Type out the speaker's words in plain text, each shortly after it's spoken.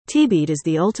Tbeat is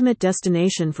the ultimate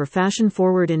destination for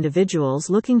fashion-forward individuals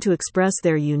looking to express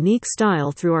their unique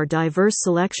style through our diverse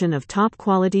selection of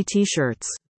top-quality t-shirts.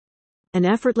 An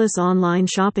effortless online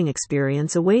shopping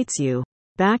experience awaits you,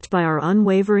 backed by our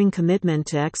unwavering commitment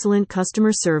to excellent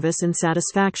customer service and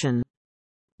satisfaction.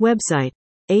 Website: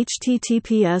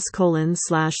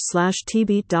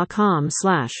 https://tbeat.com/.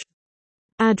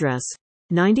 Address: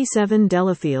 97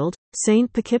 Delafield,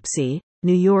 St. Poughkeepsie,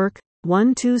 New York,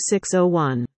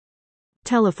 12601.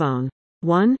 Telephone: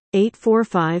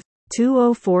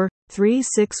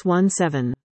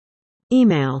 1-845-204-3617.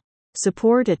 Email: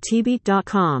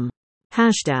 support@tbeat.com.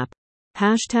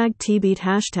 Hashtag Tbeat,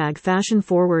 hashtag fashion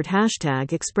forward,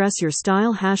 hashtag express your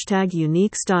style, hashtag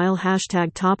unique style,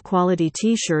 hashtag top quality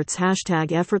t-shirts,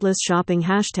 hashtag effortless shopping,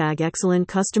 hashtag excellent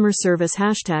customer service,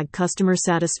 hashtag customer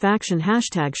satisfaction,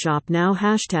 hashtag shop now,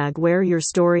 hashtag wear your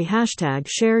story, hashtag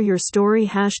share your story,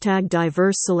 hashtag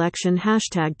diverse selection,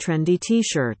 hashtag trendy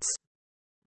t-shirts.